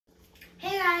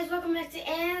welcome back to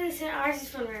Anne's and Ours is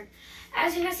Fun Work.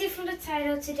 As you can see from the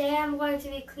title, today I'm going to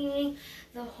be cleaning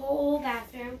the whole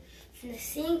bathroom from the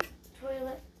sink,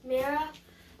 toilet, mirror,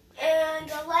 and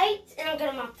the light, and I'm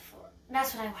going to mop the floor.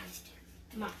 That's what I wanted to do,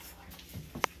 to mop the floor.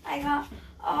 I got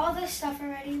all the stuff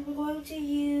already. We're going to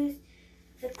use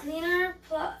the cleaner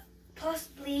plus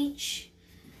bleach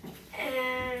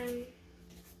and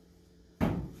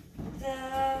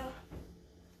the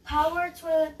power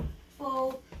toilet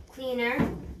bowl cleaner.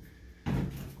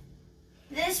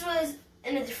 This was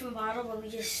in a different bottle, but we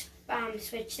just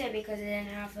switched it because it didn't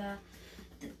have the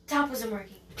top wasn't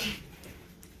working.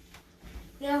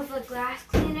 We have a glass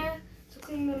cleaner to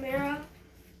clean the mirror,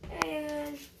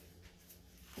 and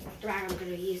the rag I'm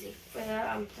going to be using for the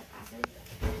bathroom.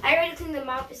 I already cleaned the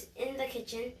mop, is in the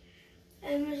kitchen,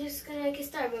 and we're just going to get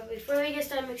started. But before we get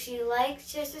started, make sure you like,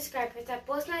 share, subscribe, hit that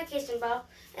post notification bell,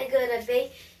 and give it a big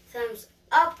thumbs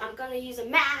up. I'm going to use a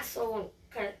mask so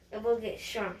it will get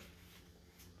strong.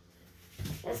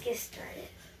 Let's get started.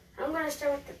 I'm going to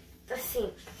start with the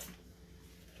sink.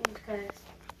 Because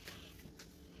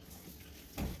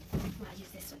I'm going to use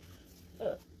this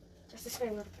one. Just to spray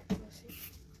a little bit.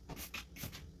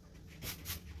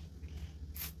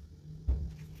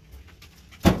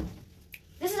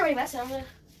 This is already wet, so I'm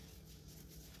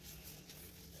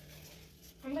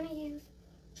gonna use.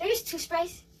 Should I use 2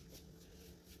 sprays?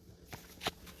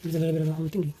 Use a little bit of the whole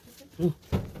thingy. Oh.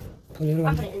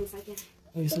 I'll put it inside here.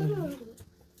 Oh, yes,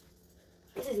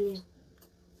 This is new.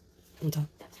 On top.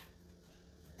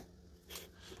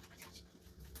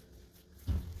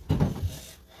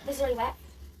 This is already wet,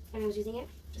 and I was using it.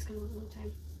 Just gonna wait a little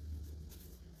time.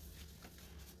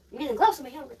 I'm using gloves so my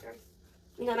hand will get dirty.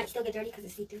 You know, I might still get dirty because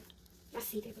it's see-through. Not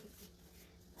see-through, but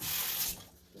it's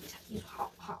you just have to use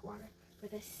hot water for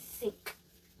this sink.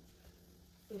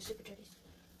 It was super dirty.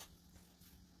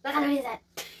 Look how dirty is that?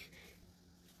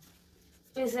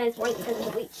 It's white because of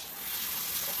the bleach.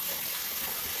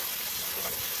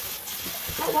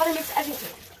 Hot water makes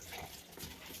everything.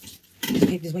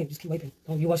 Just keep wiping.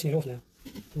 Oh, you're washing it off now.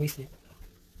 You're wasting it.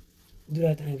 Do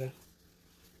that at the end, girl.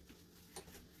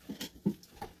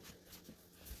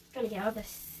 Trying to get all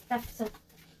this stuff so.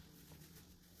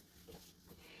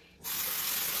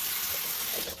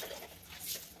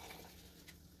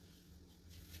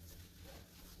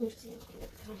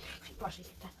 Brush it,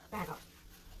 get that bag off.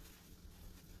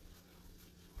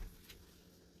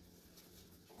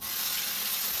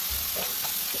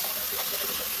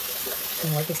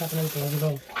 Wipe the top and everything as you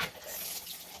go.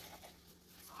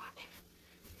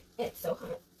 It's so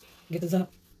hot. Get the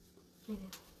top. I know.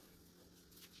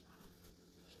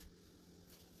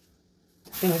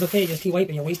 Yeah, it's okay, just keep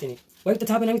wiping, you're wasting it. Wipe the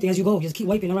top and everything as you go, just keep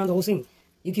wiping around the whole thing.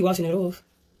 You keep washing it off.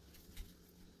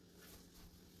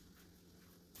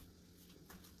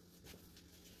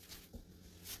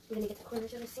 I'm gonna get the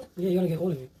corners of the sink. Yeah, you're gonna get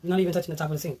all of it. You're not even touching the top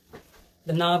of the sink.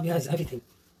 The knob has everything.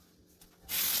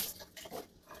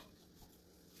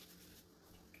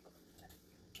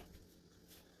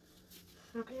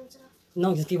 Not gonna rinse it off?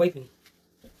 No, just keep wiping.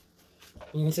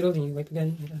 When you rinse it over, you wipe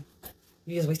again.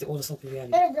 You just wasted all the soap in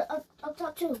reality. There's the up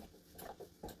top too.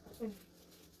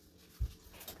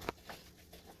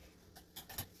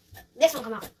 This one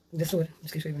come out. Just do it.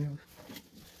 Just keep scraping it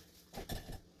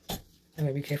off.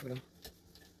 Anyway, be careful though.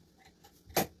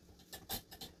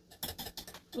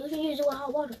 You can use it with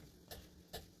hot water.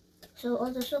 So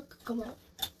all the soap can come out.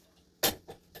 It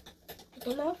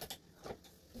came off?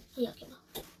 Yeah, it came off.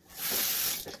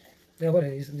 Yeah, what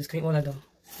it is, just clean all that down.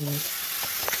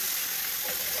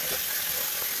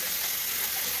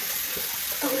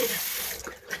 Oh my god.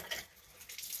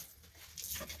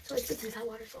 So it's good to use hot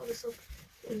water so all the soap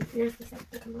and nasty stuff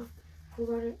can come off. Cold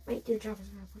water might do the job as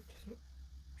well, but just not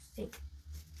sink.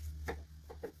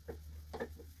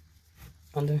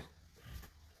 Under.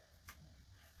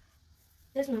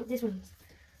 This one's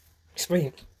Spray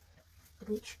it.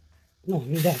 bleach. No,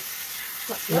 use that.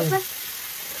 What? Yeah.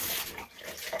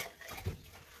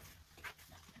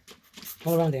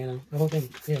 All around there now, the whole thing.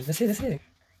 Yeah, that's it, that's it.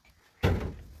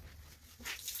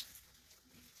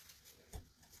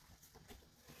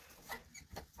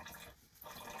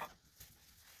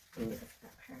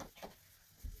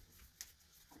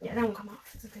 Yeah, that won't come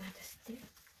off. It's gonna have to stick.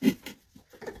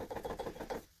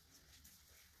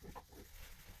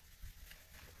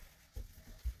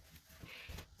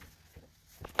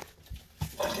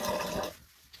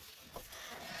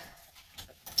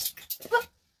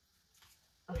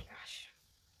 Oh my gosh.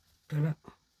 Put it back.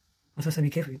 I'm supposed to be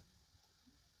careful.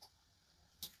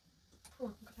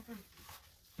 Hold on, go back on.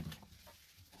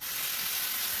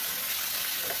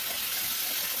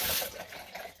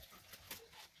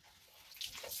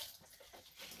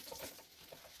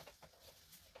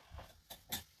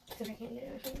 because I can't get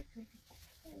it.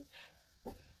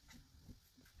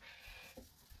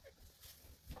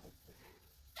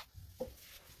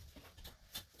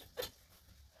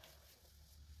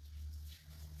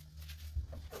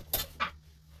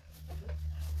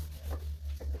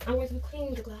 I'm going to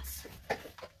clean the glass.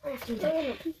 I have to do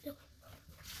that. Please don't.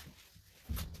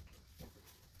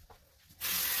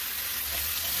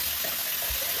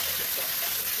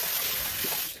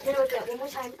 Then I'll do that one more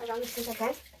time around the sink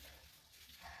again.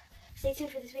 Stay tuned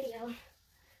for this video.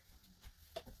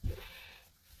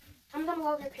 I'm gonna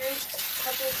go over your parents'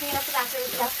 help me clean up the bathroom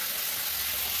stuff.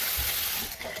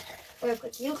 We're gonna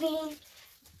put you clean.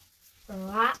 A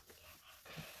lot.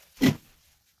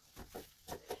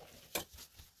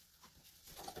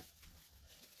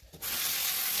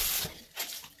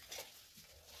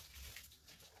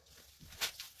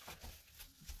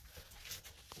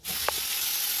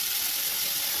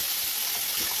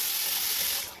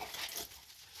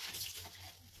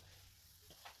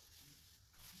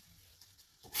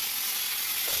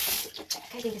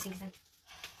 I think the sink's done.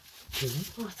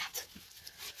 Oh, that.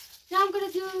 Now I'm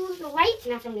gonna do the light,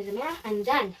 and after I'm gonna do the mirror, and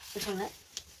then the toilet.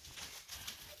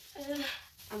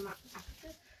 I'm not.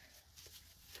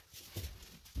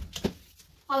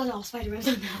 Oh, there's all spider webs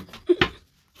on now.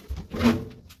 Can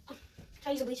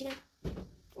I use a bleach again?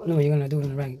 No, you're gonna do it on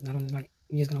the right, not on the light.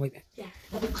 You're just gonna wipe it. Yeah.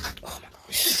 Oh my gosh.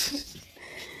 Should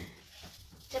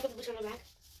I put the bleach on the back?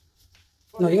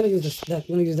 No, you're gonna use this. That.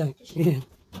 You're gonna use that. Yeah.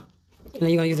 And then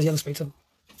you're gonna use the yellow spray too.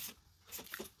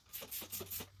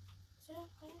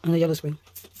 And the yellow spray.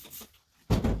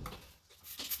 And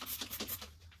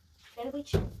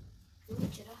bleach.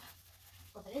 Bleach it off.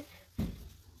 Rub it in.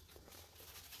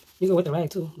 You go with the rag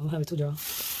too. Don't have it too dry.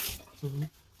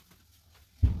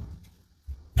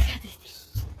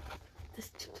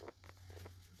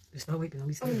 Just start wiping. Don't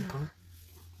be scared. Huh?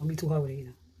 Don't be too hard with it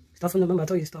either. Start from the, remember I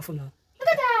told you, start from the. Look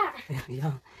at that!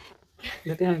 Yeah.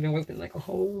 That thing I've been wiping like a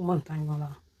whole month. I ain't gonna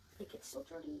lie. Like it's so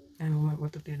dirty. I will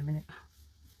wipe up there in a minute.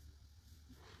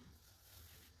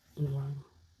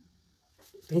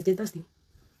 Things get dusty.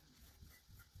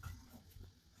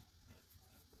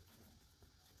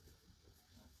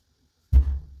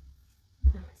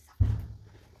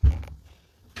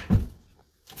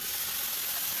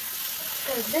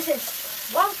 This is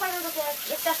long spider over there.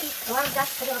 It's dusty. A lot of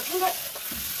dust. I gotta clean it.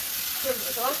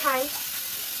 It's a long time.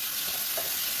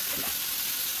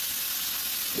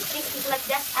 It needs to collect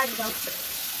dust out of them.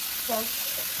 So.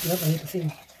 Yep, I need to see.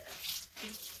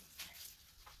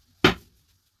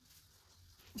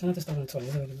 Try not to start on the toilet.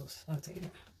 It's already loose. I'll take it.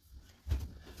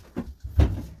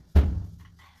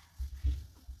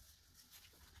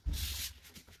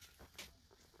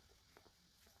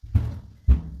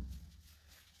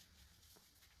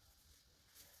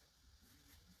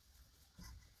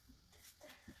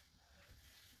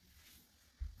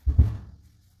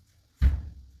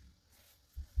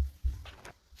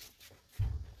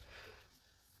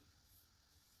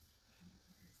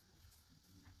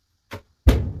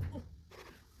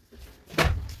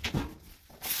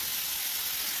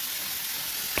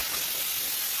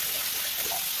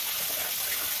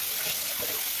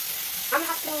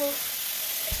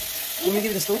 You want me to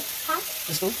give you the stool? Huh?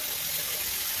 The stool?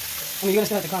 I mean, you're going to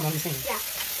still have to climb, I'm just saying. Yeah.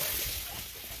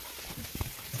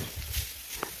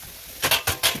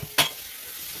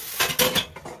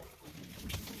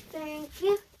 Thank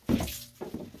you.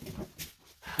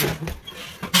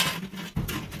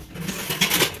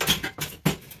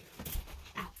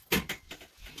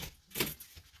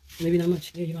 Maybe not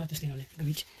much. Yeah, you don't have to stand on it. Go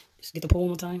reach. Just get the pole one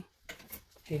more time.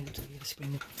 Here, so you gotta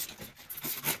spring it.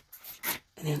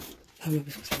 And then have your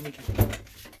biscuits for me.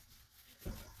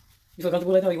 You feel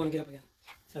comfortable like that or you want to get up again?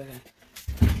 Okay.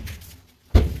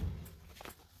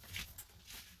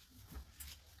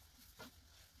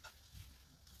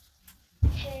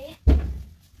 Okay.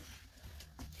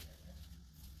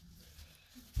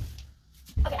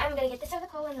 Okay, I'm gonna get this out of the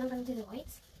coal and then I'm gonna do the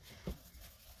whites.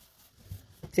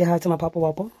 Say hi to my Papa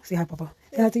Wappa. Say hi, Papa.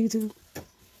 Say hi to you too.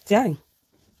 Say hi.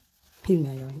 He's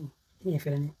mad, y'all. He ain't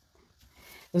feeling it.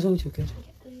 What's wrong with you, kid?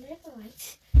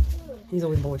 He's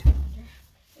always bored.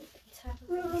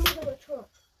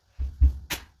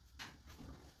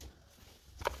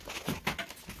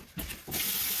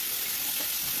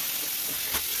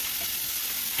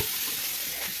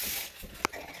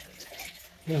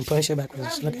 You don't push it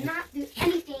backwards. Look at it. Not do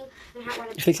anything in hot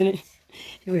water. You fixing it?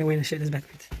 You're wearing the shirt that's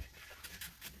backwards.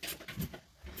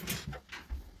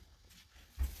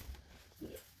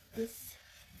 This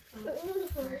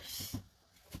first.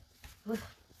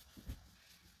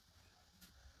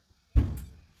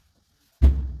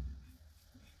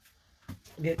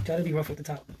 Try to be rough with the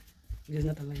top. There's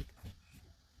nothing like.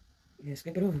 Yeah,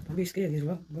 skip it over. Don't be scared. Just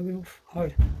rub it off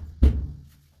hard.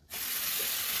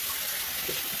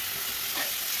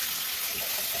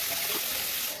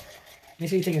 Make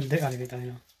sure you take the dirt out of it, though, you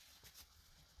know.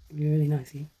 It'd be really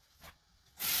nice, see?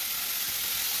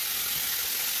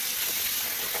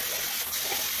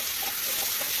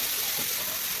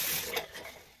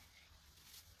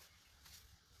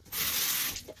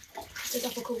 Take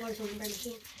off the cool water so we can burn the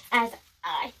can. As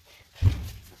I.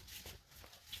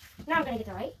 Now I'm gonna get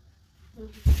that right.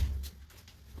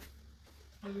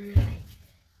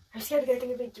 I'm scared because I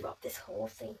think I'm gonna drop this whole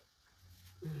thing.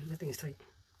 That thing is tight.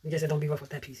 You just said don't be rough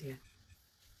with that piece here.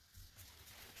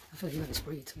 I feel like you got to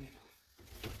spray it too.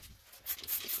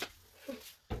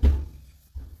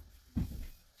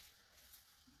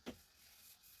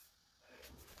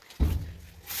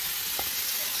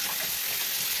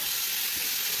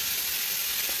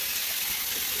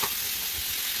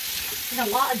 There's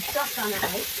a lot of dust on that,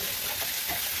 right?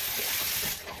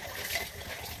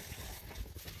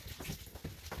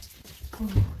 Cool.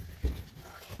 Okay.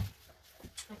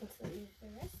 I can still use the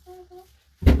rest of it.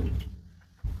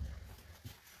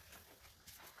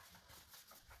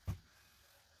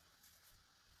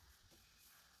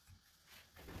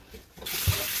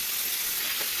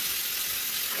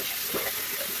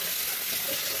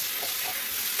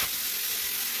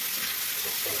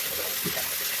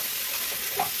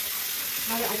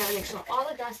 I gotta make sure all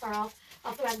the dust are off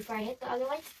the rag before I hit the other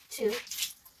lights too.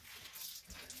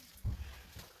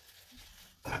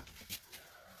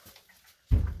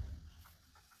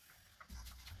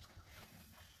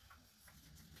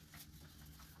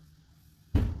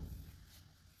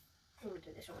 We'll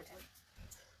do this one more time.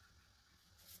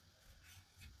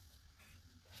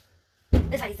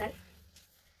 This light's done.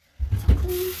 So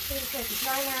clean. It's going to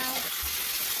dry now.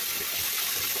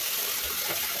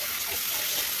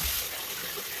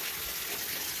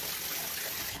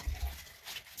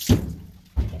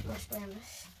 Get more spray on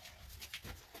this.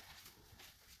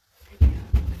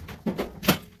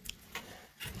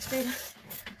 Spray it.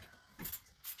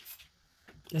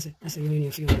 That's it. That's it. You don't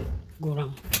even feel it. Go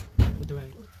around with the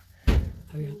rag.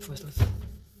 Hurry up first. Let's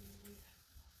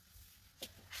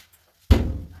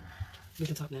get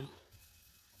the top now.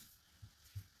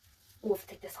 We'll have to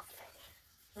take this off.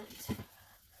 Right.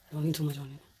 Don't need too much on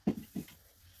it.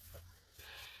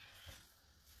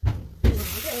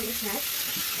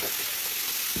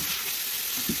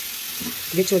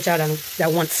 Get you a child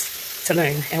that wants to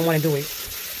learn and want to do it.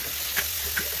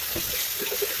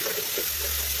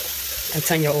 A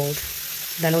 10-year-old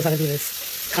that knows how to do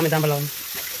this. Comment down below.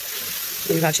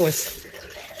 You got chores.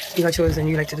 You got chores and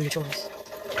you like to do your chores.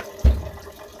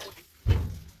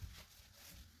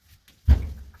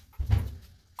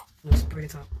 Let's spray the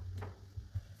top.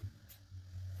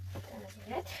 That's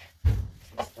it.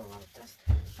 Just a lot of dust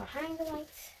behind the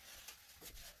lights.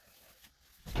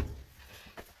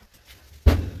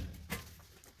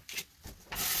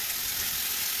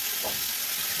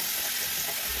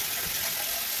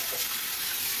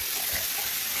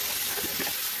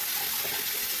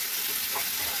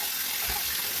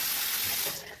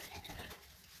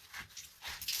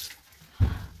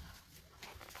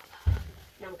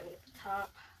 Now I'm gonna get the top.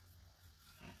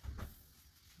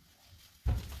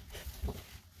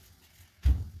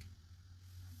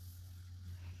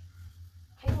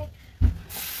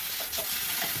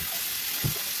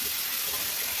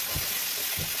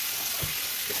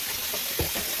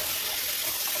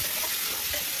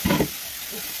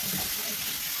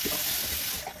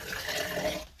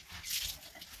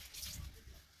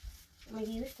 I'm gonna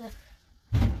use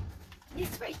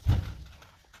this spray.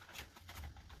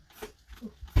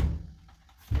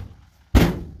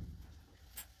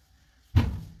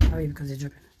 Hurry because it's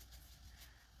dripping.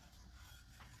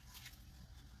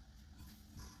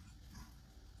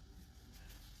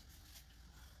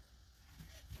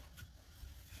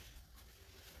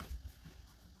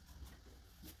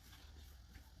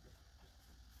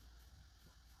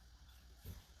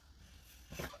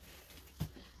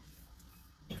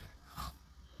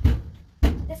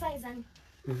 This light is done.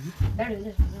 Better than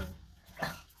this one.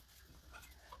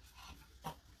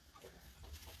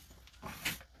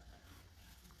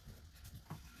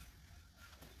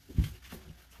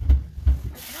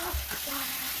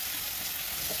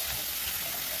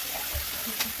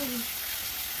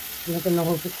 You want to know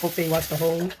hope they watch the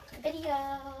whole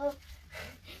video.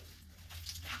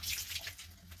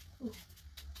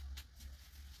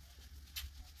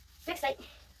 Next light.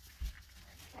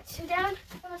 Got two down.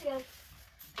 Let's go.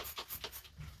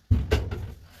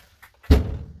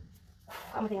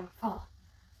 I'm gonna fall.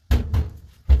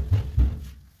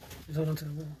 Just hold on to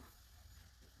the wall.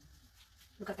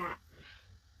 Look at that.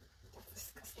 That's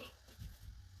disgusting.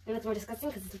 It looks more disgusting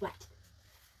because it's wet.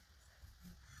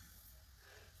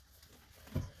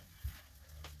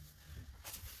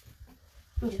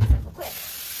 Let me do this real quick.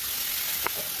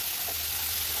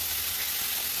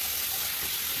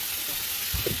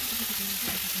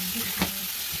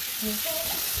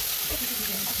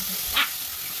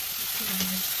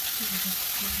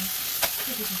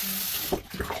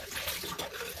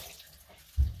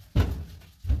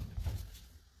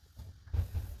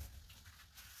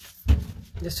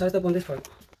 Just charge up on this part.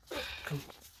 Come.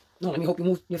 No, let me help you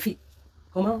move your feet.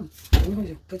 Hold on. Let me hold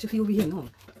you. Put your feet over here. No.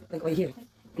 Like right here.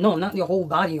 No, not your whole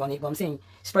body on it, but I'm saying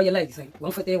spread your legs. Like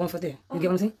 1 foot there, 1 foot there. You get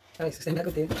what I'm saying? Alright, so stand back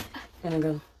up there. And then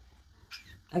go.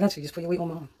 I got you. Just put your weight on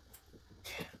my arm.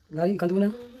 Got it? You can do it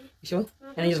now? You sure?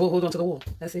 And then you just hold on to the wall.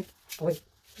 That's it. Oh, wait.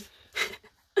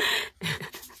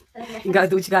 You gotta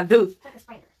do what you gotta do. Like a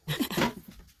spider.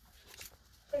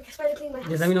 Like a spider cleaning my house.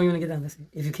 Just let me know you wanna get down. That's it.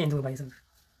 If you can't do it by yourself.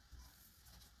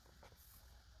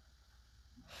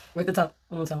 Right at the top.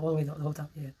 One more time. All the way the whole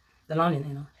top. Yeah. The line,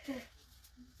 you know.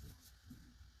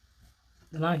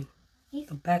 The line.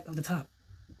 The back of the top.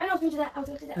 I know, I was gonna do that. I was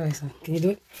gonna do that. Alright, so can you do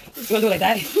it? You wanna do it like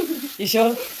that? You sure?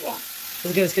 Yeah.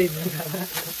 Let's go straight.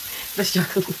 Let's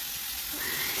juggle.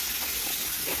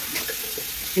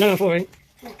 You're not gonna fall, right?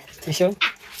 No. You sure?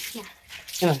 Yeah.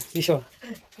 Yeah, you sure?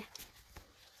 Yeah.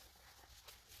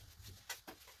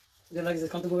 Your legs is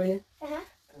comfortable right here? Uh-huh.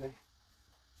 Okay.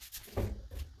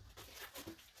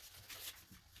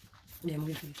 Yeah, move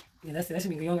your feet. Yeah, that's it. That should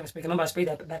be good. You don't gotta spray. Remember, I sprayed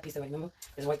that back piece already, remember?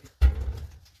 Just wipe it.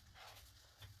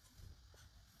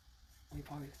 Let me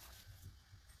part it.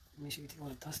 Make sure you take all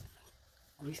the dust.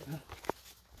 Release it out.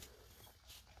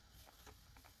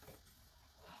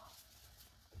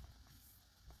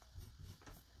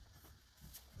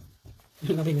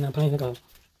 My baby not playing. Look out.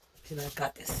 She's like, I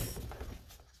got this.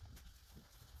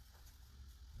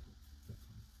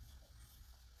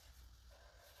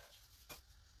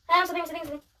 I'm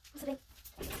sitting.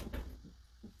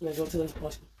 You gotta go to the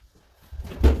washroom.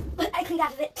 But I cleaned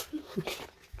out of it.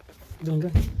 You're doing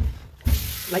good.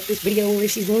 Like this video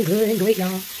if she's doing good and great,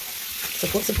 y'all.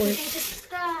 Support. Please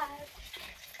subscribe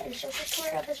and show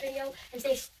support of this video and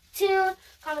stay tuned.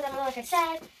 Comment down below, like I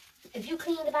said. If you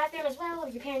clean the bathroom as well, or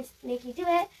if your parents make you do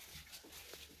it.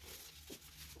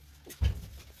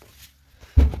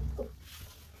 Oh,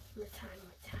 more time.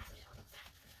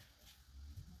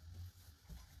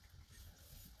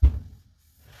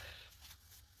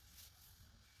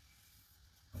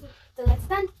 So that's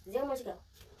done. 0 more to go.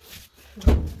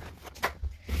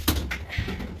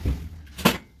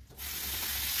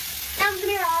 Down to the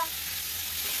mirror.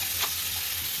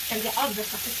 Gotta get all of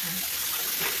this off this time.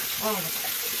 All of it.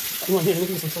 Come on, here, let me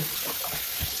give you some soap.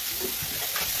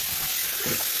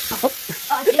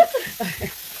 Oh, jeez.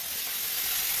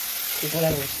 Take all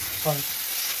that away. Fine.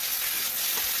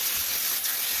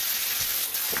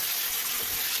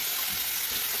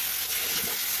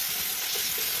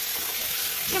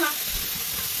 Come on.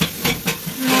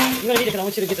 You're gonna need it because I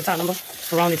want you to get the top number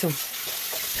around it too.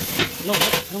 No, I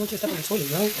don't want you to step on the toilet,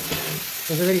 bro.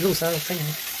 It's already loose, I was saying.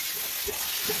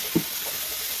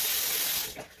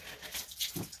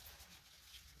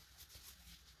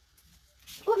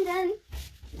 Oh, I'm done.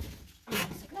 I'm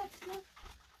gonna stick that.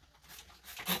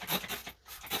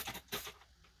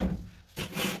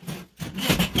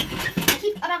 I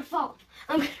keep about to fall.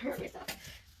 I'm gonna hurt myself.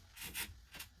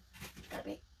 Gotta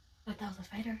be. But that was a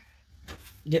spider.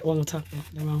 Get all the top, bro.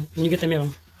 Around. When you get the mirror.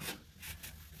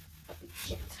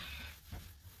 Shit.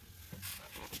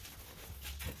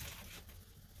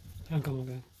 Come on,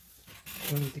 guys.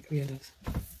 I don't think it does.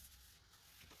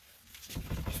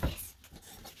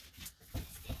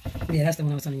 Yeah, that's the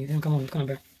one I was telling you. Come on,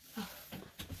 bro. Oh.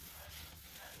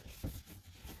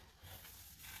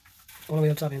 All the way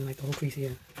up top and like the whole crease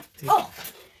here. See? Oh!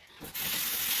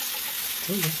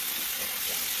 Told you.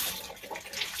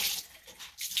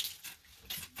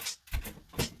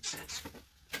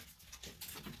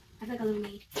 I feel like a little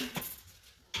maid.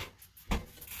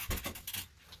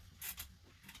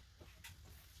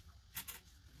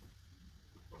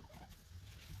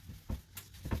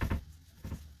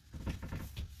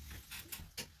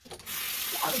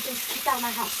 I was just kicked out of my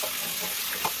house.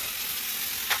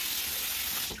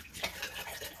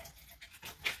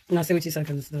 Now say what you said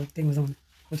because the thing was on.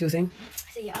 What you were saying?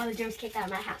 So yeah, all the germs kicked out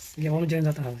of my house. Yeah, all the germs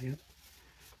out the house, yeah.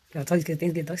 Yeah, I told you because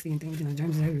things get dusty and things, you know,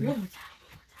 germs are everywhere. One more time.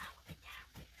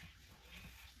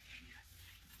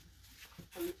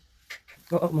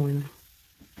 Go up more, you know.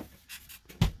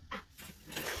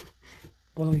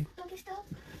 All the way. Don't get stuck.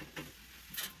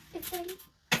 It's ready.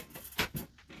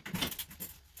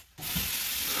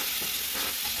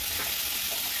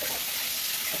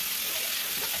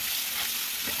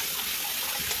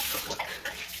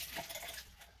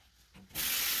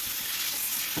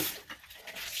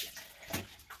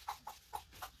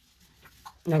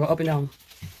 Now go up and down.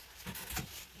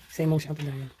 Same motion, up and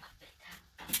down. Yeah.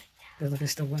 Feels like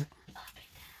it's still wet.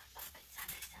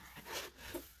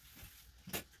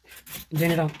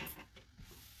 Drain it out.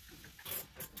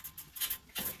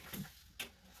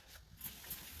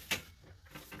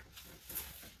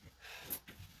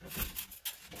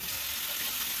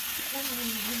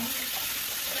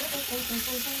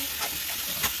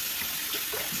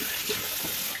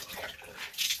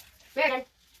 We're done.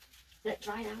 Let it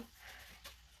dry now.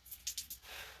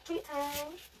 Treat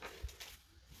time.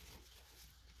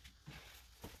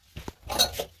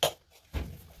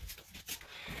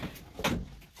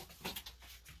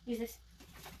 Use this.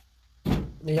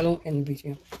 The yellow and bleach,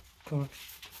 yeah. Correct.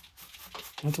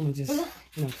 Not too much, just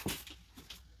enough.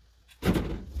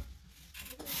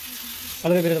 A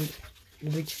little bit of the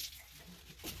bleach.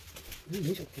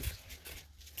 Bleach, okay.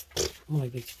 I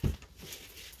like bleach.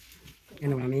 You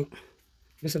know what I mean?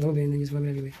 Just a little bit and then just rub it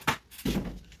everywhere.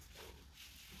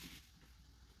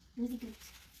 Goosey goose.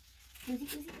 Goosey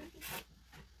goosey.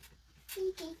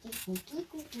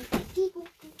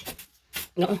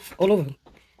 No, all over.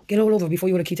 Get all over before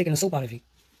you would have keep taking the soap out of it.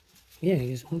 Yeah,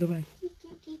 just hold it right.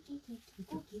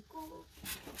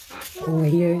 Over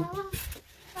here.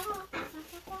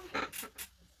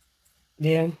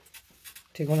 There.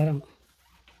 Take all that out.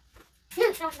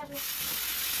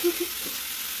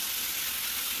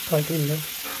 Quite clean though.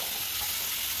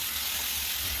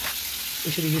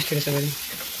 You should be used to this already.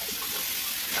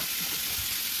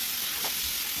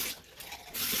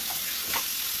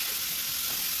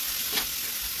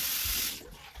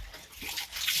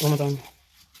 One more time.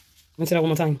 Let's say that one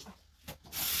more time.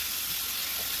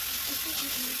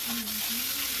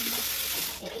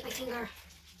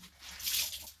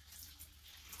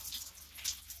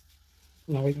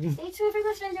 No, wait again. Stay tuned for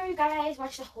this video, you guys.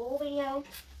 Watch the whole video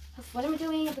of what I'm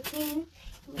doing of the cleaning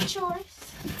my chores.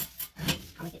 I'm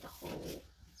gonna get the whole.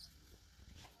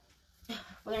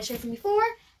 We're gonna show you from before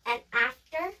and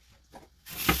after.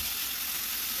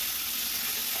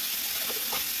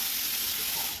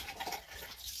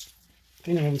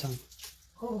 Clean it one time.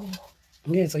 Oh.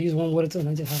 Yeah, so use warm water too,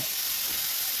 not just hot.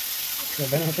 So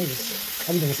burn her fingers.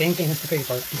 I'm doing the same thing as the crazy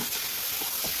part.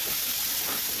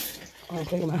 I'll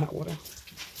play with my hot water.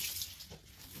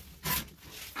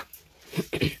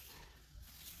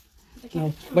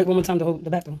 No, wait one more time to hold the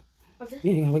bathroom.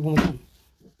 Yeah, you gotta wait one more time.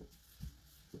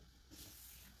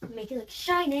 Make it look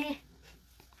shiny.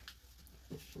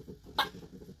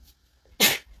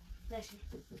 Bless you.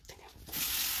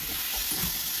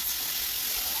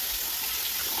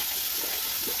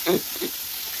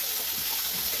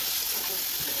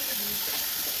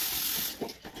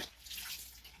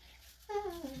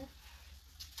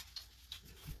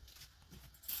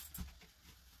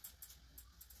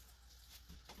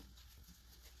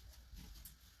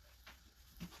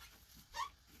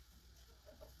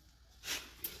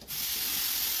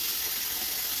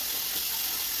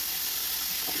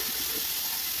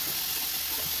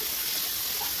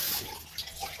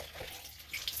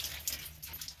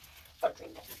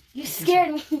 You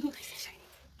scared me.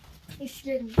 You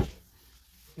scared me. Let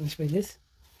me spray this.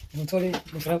 Go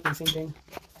toilet, look it up, the same thing.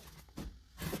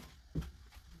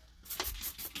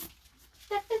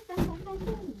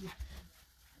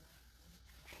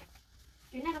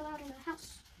 You're not allowed in the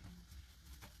house.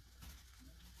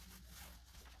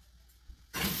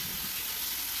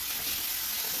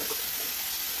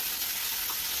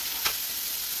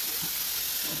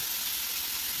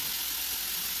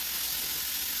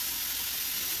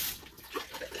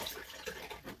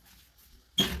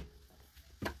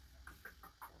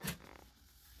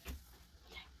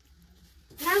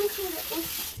 Now I'm cleaning it.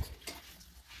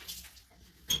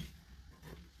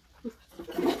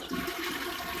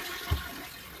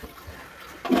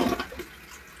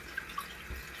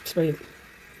 Spray it.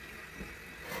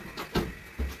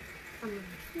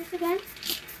 This again.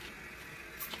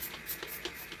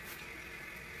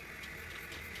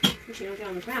 Make sure you don't get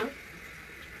on the ground.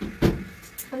 I'm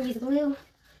gonna use the blue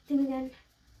thing again.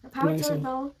 The power toilet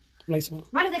bowl. Nice one.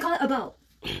 Why do they call it a bowl?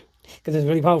 Because it's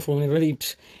really powerful and it really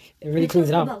cleans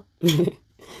it out. It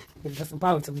got some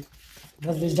power to it. It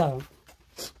does this job.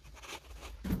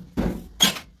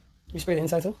 You spray the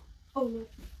inside too? Oh no.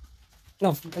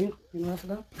 No, you know what I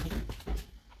forgot?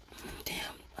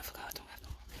 Damn, I forgot. I don't have no.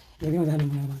 Yeah, we don't have no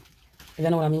more. You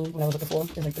know what I mean? What I was looking for?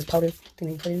 It's like this powder thing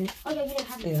that you put in it. Oh yeah, you didn't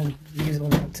have it. Yeah, you use it on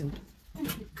that too.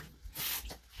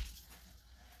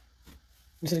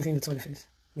 You should have cleaned the toilet first.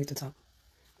 Make the top.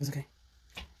 It's okay.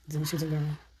 Then shoot it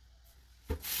down.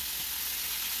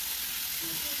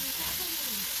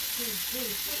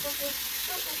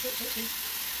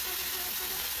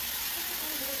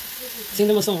 Sing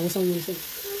them a song. What song you want to sing?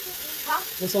 Huh?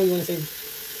 What song you want to sing?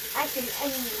 I can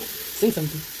Sing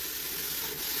something.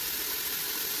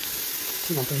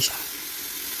 Come on, play shot.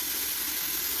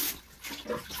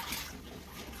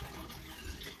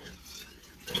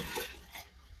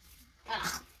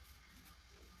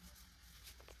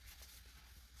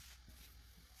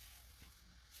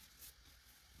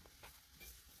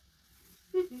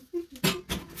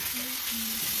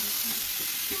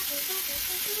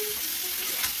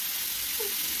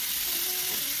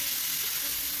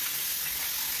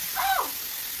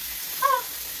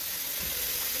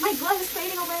 My glove is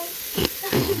fading away.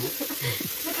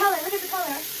 The color, look at the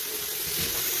color.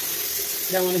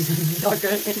 That one is darker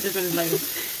and this one is lighter.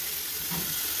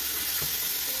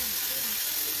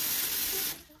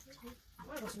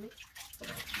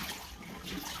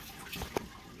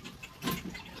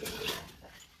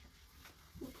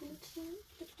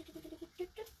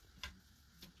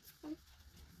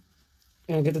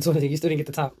 Yeah, get the toilet. You still didn't get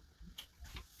the top.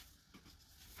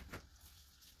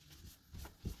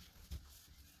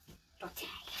 Okay.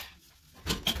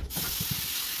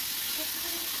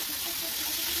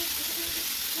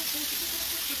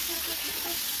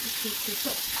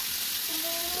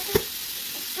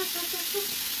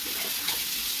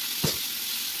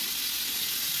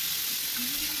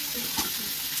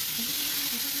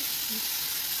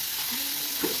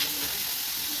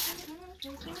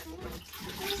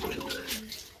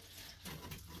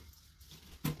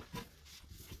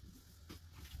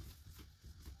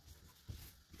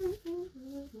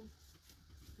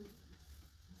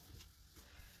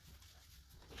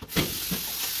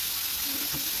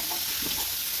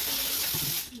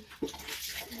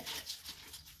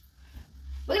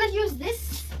 We're gonna use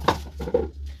this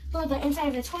for the inside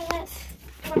of the toilet.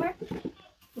 Remember?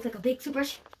 Looks like a big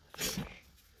toothbrush.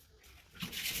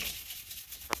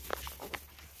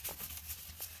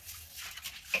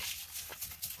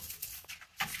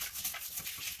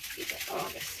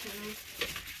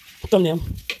 Thumbnail.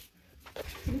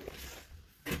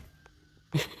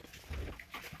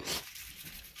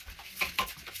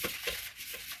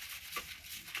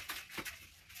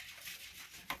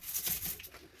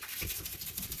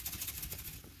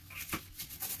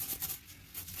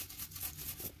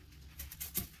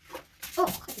 Oh,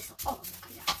 cut this off. Oh,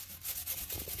 cut it out.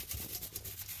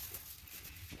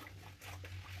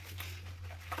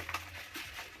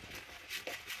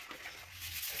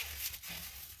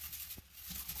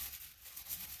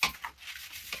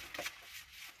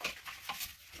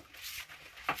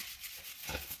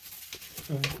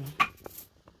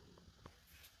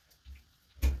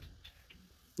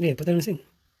 Yeah, put that in the sink.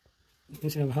 You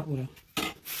should have hot water.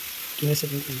 Give me a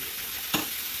second.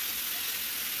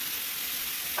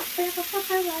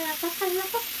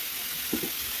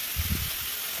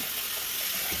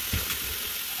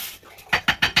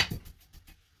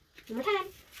 One more time.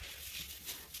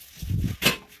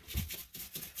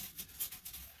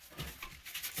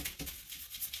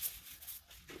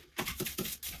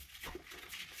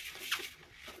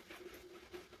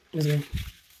 Let's go.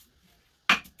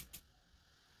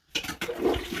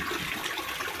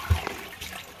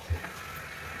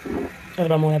 What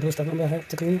about more of that blue stuff? Remember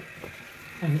to clean it?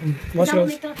 Wash it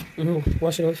off.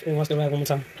 Wash it off and wash the rag one more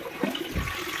time.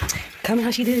 Tell me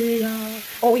how she did it, y'all.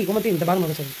 Oh, wait, one more thing. The bottom of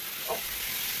the toilet.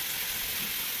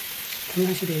 Tell me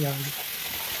how she did it, y'all.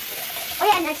 Oh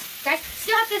yeah, next, guys,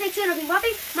 still have to stay tuned. I'll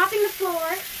be mopping the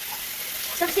floor.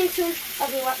 Still stay tuned. I'll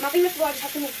be mopping the floor. Just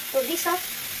have to move these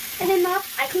stuff. And then I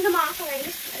cleaned them off already.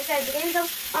 Like I said at the beginning of the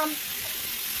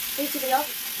YouTube video.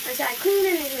 Like I said, I cleaned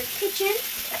them in the kitchen.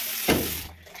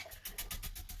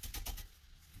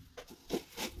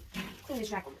 Clean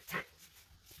this rack one more time.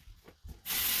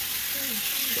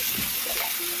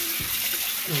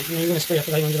 You're going to spray. I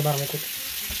forgot you want to do the bottom real quick.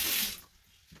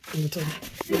 In the toilet.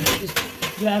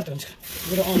 Get it after.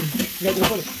 Get it on. You got to do the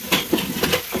toilet.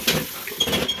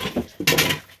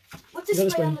 What's this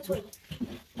spray on the toilet?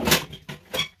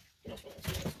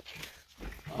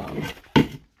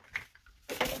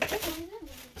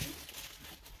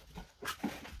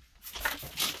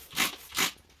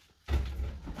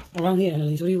 Around here,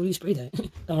 Annalise. What do you spray that?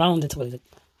 Around the toilet.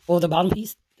 Or the bottom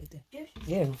piece? Like that. Yes.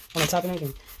 Yeah, on the top and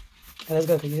everything. Yeah, that's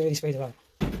good because you already sprayed it out.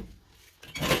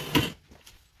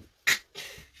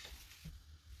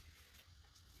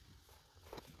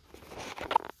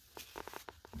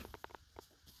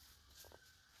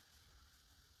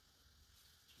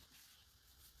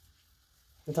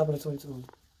 The top of the toilet too.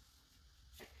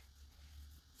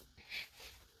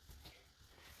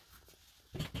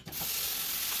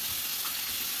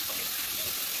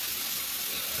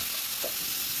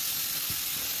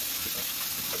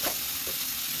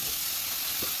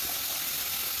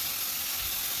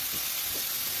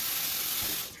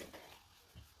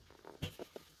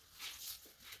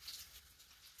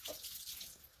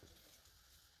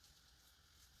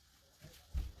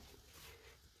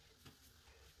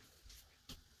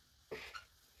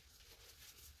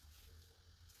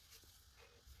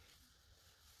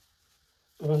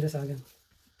 Around this side again.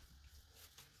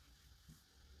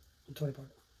 The toilet part.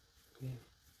 Yeah.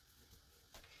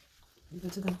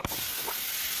 That's it then.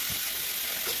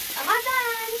 I'm not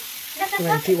done. That's the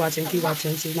Right, keep watching,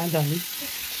 she's not done. Next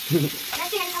thing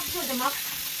I have to do is the mop.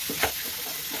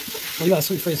 Well, you gotta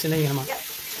sweep first and then you gotta mop. Yep.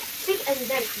 Sweep and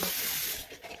then mop.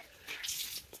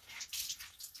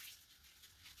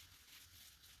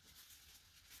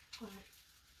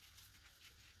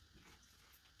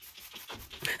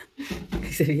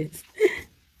 He said yes.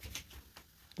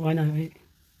 Why not, right?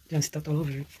 Just stuffed all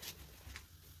over it.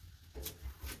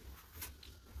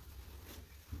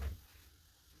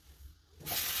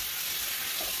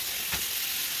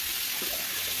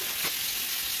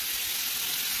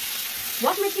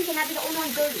 Wash machine cannot be the only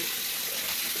one dirty.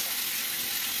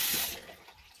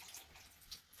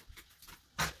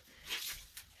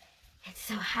 It's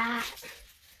so hot.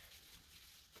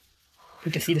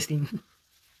 You can see the steam.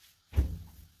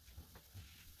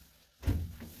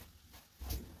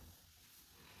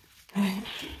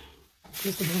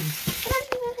 Here's the bones.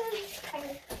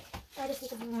 I just need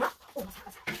to mop. Oh, it's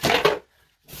hot.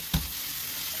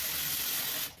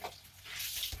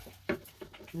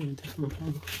 I'm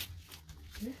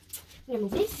gonna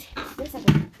move this. Let's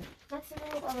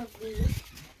remove all of these.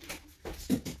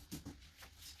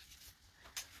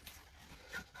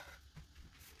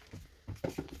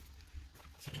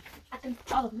 I can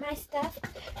put all of my stuff.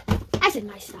 I said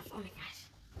my stuff. Oh my gosh.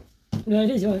 No,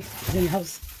 it is yours. It's in the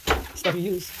house. Stuff you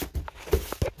use.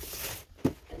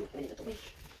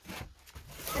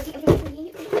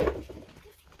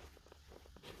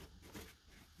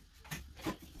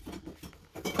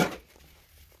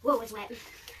 Whoa, it's wet.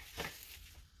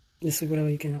 Just sweep whatever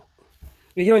you can.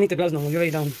 You don't need the gloves no more. You're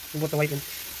already done with the wiping.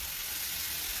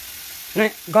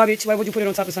 Right? Garbage. Why would you put it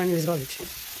on top of something that's garbage?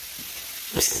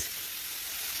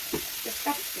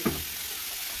 Disgusting.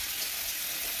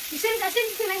 You shouldn't. I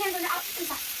shouldn't put my hands on the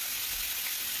outside.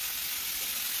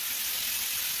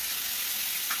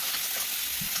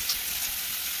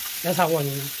 That's hot water,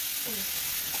 you know.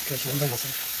 Because I'm by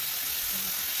myself.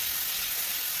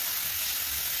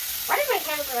 Why did my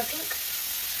hands look pink?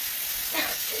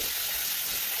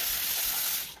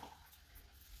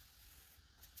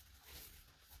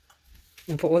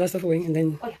 And put all that stuff away and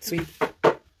then sweep.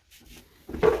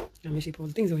 And make sure you put all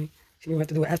the things away. So you don't have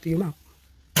to do it after your mouth.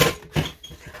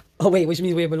 Oh wait, which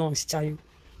means where it belongs, child.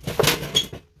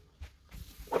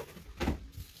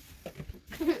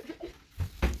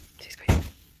 She's crazy.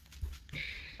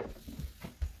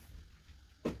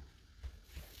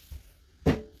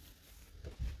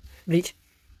 Bleach.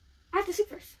 I have to sweep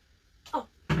first. Oh.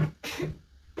 You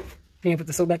can put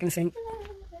the soap back in the sink.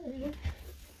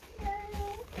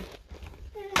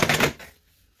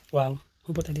 Wow,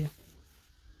 who put that there?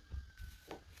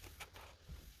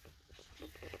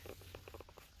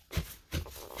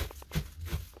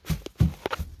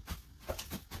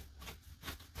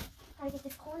 How to get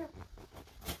this corner?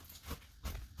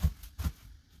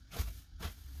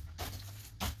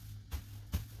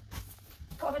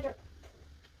 Go over there.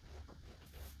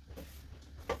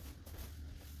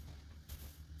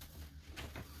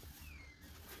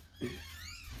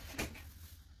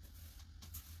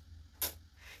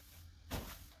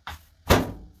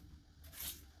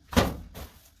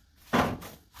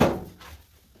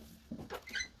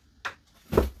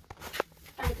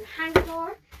 Hang the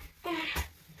door. Yeah,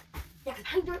 I can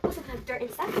hang the door. Also have dirt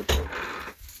inside.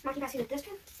 Mark, you guys see with this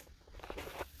one?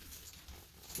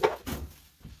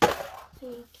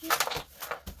 Thank you.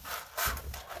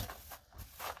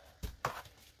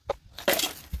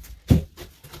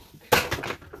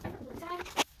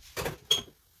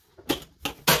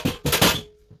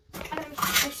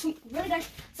 I sweep really good.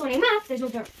 So when I mop, there's no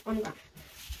dirt on the ground.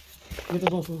 Get the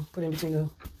bone, put it in between the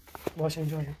washer and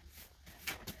dryer.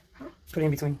 Put it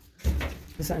in between.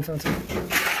 There's something fell too.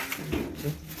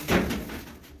 See?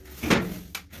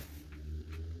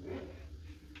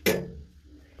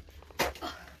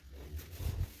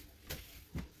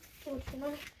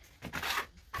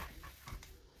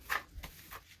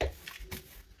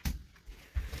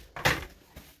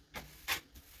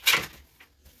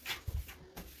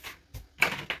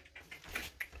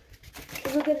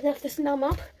 Is it good enough to smell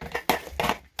mop?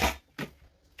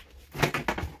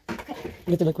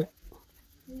 Get the liquid.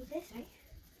 We need this, right?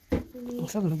 We need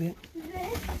It's a little bit.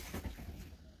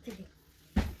 this.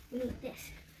 We need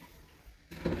this.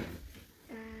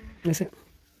 That's it.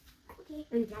 Okay.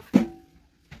 We need mop. Got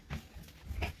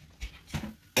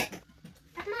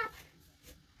the mop.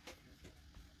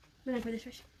 We're gonna put this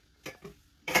first.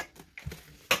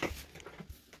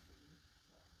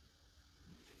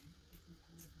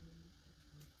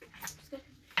 It's good.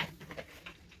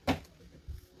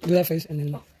 Do that first and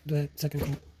then do that second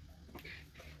coat.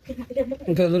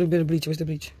 And put a little bit of bleach. Where's the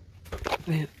bleach?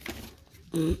 Right here.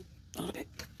 A little bit.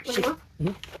 Shake it.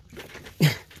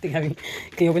 Think heavy.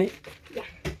 Can you open it? Yeah.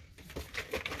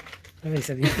 I already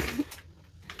said it.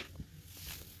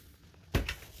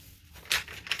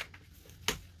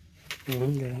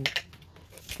 Good.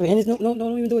 Wait, and no,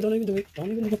 don't even do it. Don't even do it.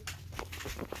 Don't even do it.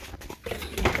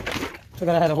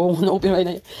 Forgot I had a whole one open right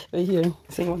now. Right here.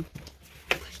 Same one.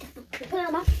 Put it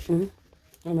on my.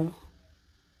 I remember.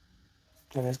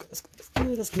 Oh, that's good. That's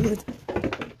good. That's good.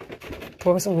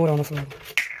 Pour some water on the floor.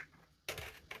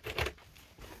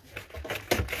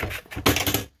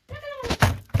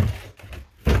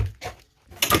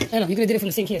 I know, you could have did it from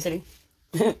the sink here, silly.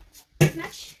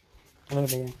 Much? A little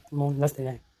bit, yeah. More, less than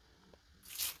that.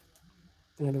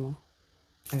 A little bit more.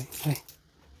 Alright.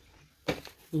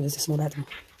 This is a small bathroom.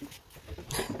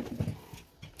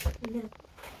 No.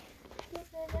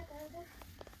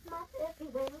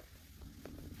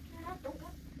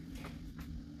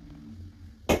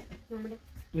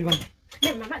 Where you going? No,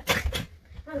 my butt.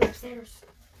 I'm going upstairs.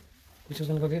 Which was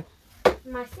gonna go get?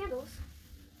 My sandals.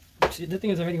 See, the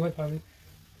thing is already wet, probably.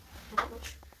 Not that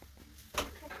much.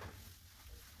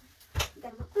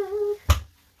 Got my food.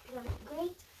 Got my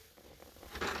grate.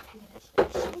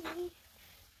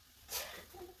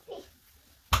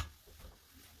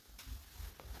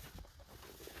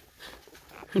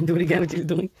 Do it again, what you're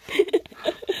doing.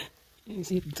 You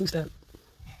see, two-step.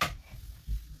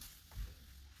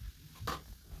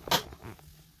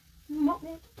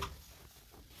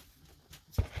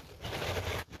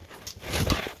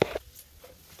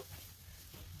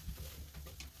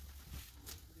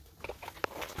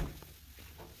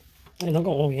 Hey, don't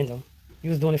go all the way in though. You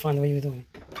was doing it fine the way you were doing it.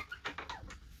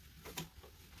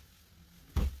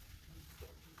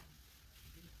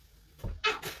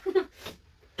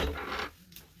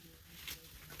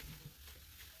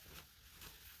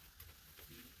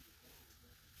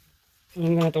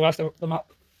 I'm gonna have to wash the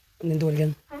mop and then do it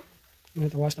again. Huh? I'm gonna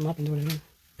have to wash the mop and do it again.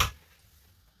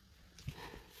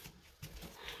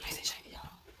 Nice and shiny,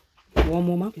 y'all. One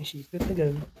more mopping sheet. Good to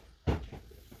go.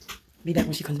 Be back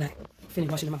when she comes back. Finish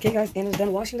washing the mop. Okay, guys, Anna's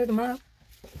done washing the mop.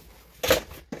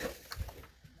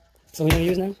 So we're gonna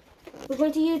use now? We're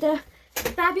going to use the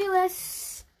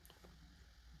fabulous.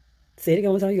 Say it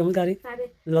again one time. You almost got it.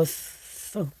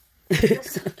 Fabulous.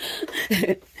 It's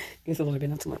a little bit,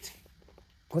 not too much.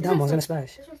 Go down more, it's gonna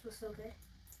splash. This one smells so good.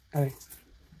 Alright.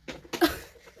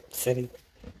 Silly.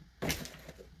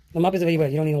 The mop is already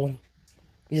wet. You don't need no water.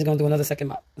 You're just gonna do another second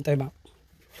mop, a third mop.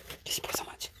 Just put so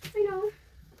much. I know.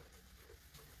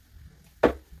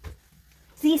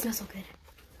 See, it smells so good.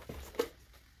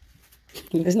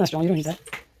 It's not strong. You don't need that.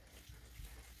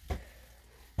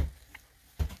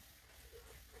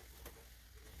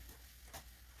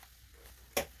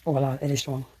 Oh, wow, it is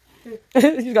strong.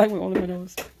 You got me all over my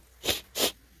nose.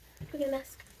 Look at the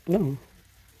mask. No.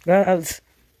 Guys,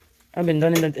 I've been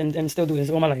done it and still doing this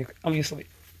all my life. I'm used to it.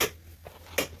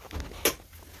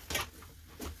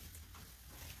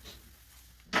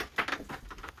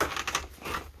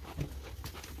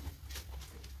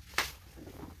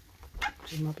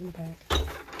 Just mop in the back.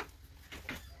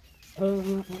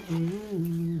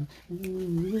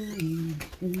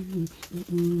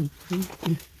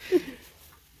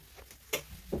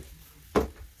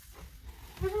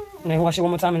 And then wash it one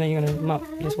more time and then you're gonna mop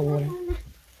this with water.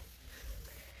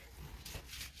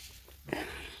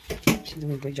 She's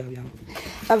doing a great job, y'all.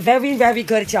 A very, very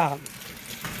good job.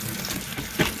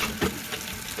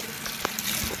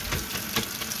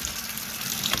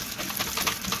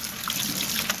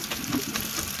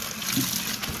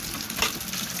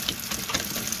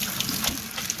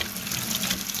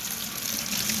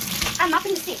 I'm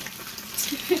mopping the sink.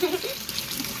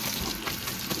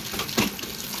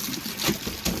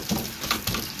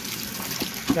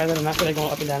 Guys, I'm not really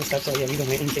going up and down steps, so yeah, we don't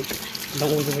wear anything.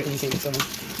 Don't always wear anything, so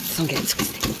don't get it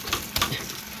twisted.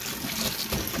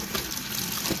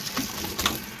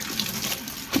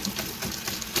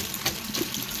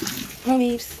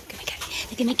 Romies,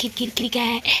 look at my kitty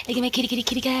cat. Look at my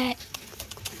kitty cat.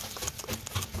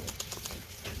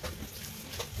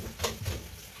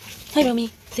 Hi, Romy.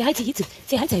 Say hi to YouTube.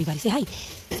 Say hi to everybody. Say hi.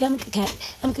 Say I'm a good cat.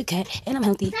 I'm a good cat, and I'm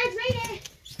healthy. Dad's right there.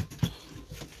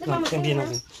 Look, No, Mama, can't be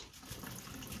another. Look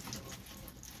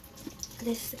at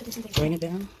this. Look at this. Bring it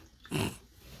down.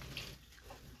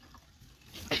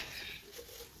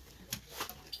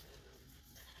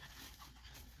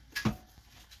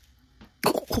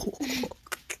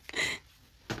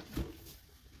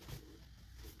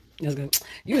 That's good.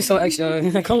 You were so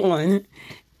extra. Come on.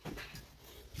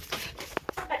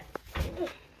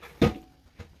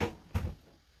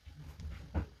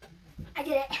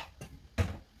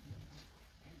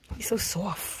 so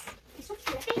soft. It's so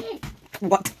fluffy.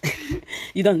 What?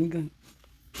 You done? You good?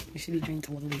 You should be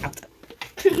drinking all the way out.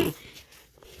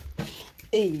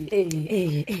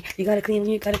 Hey. You gotta clean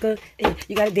when you gotta go. Hey,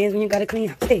 you gotta dance when you gotta clean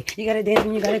house. Hey, you gotta dance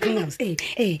when you gotta clean house.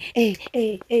 Hey.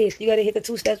 You gotta hit the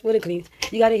 2 steps with the clean.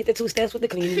 You gotta hit the 2 steps with the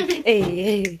clean.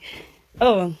 Hey.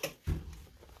 Oh.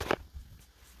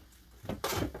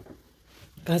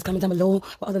 Guys, comment down below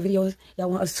what other videos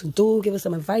y'all want us to do. Give us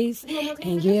some advice.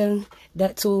 And yeah,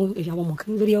 that too. If y'all want more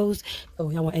clean videos,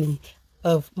 or y'all want any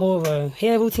more of a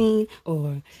hair routine,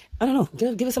 or I don't know.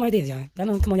 Give us some ideas, y'all. Y'all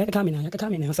know, come on, y'all can comment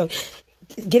now. So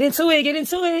get into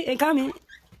it, and comment.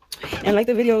 And like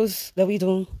the videos that we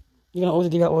do. You're gonna always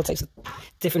give out all types of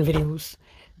different videos.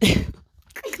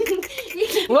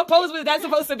 What pose was that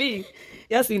supposed to be?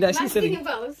 Y'all seen that? She's silly.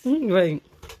 Pose. Right.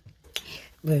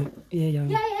 But yeah, y'all.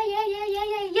 Yeah.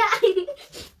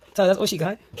 So that's all she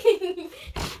got.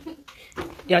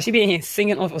 Yeah, she be in here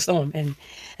singing off a storm, and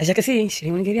as you can see, she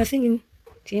didn't want to give y'all singing.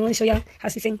 She didn't want to show y'all how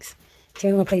she sings. She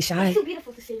didn't want to play shy. It's too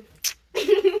beautiful to sing.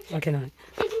 I cannot.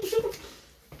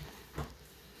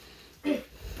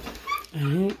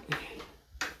 Alright.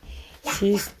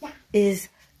 She is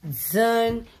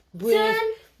done with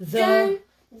the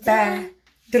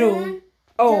bathroom.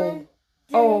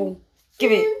 Oh,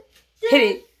 give it. Hit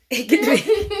it. Get it.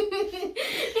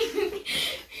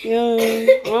 Yo,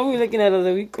 why are we looking at us?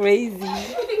 We crazy.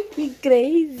 We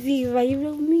crazy. Why you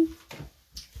with me?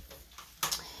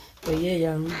 But yeah,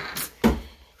 y'all.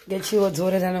 Get you a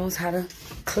daughter that knows how to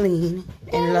clean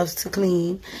and loves to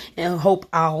clean and help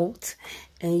out.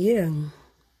 And yeah.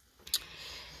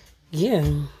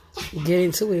 Get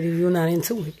into it if you're not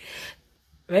into it.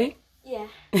 Right? Yeah.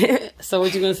 So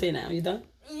what you gonna say now? You done?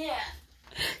 Yeah.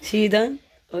 She done?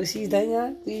 Oh, she's done,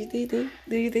 y'all? Do you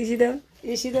think she's done?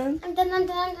 Is she done? I'm done.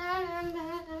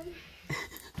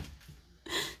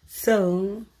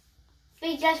 So,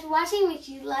 thank you guys for watching. Make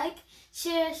sure you like,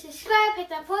 share, subscribe, hit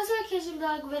that post notification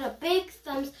bell, give it a big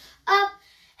thumbs up.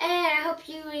 And I hope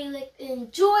you really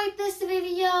enjoyed this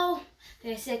video.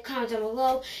 Like I said, comment down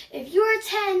below. If you're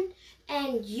 10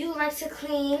 and you like to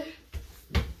clean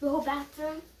your whole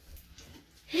bathroom.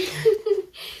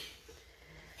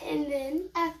 And then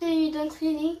after you're done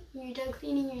cleaning, you're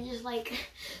just like,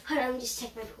 hold on, let me just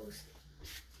check my pose.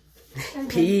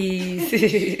 peace.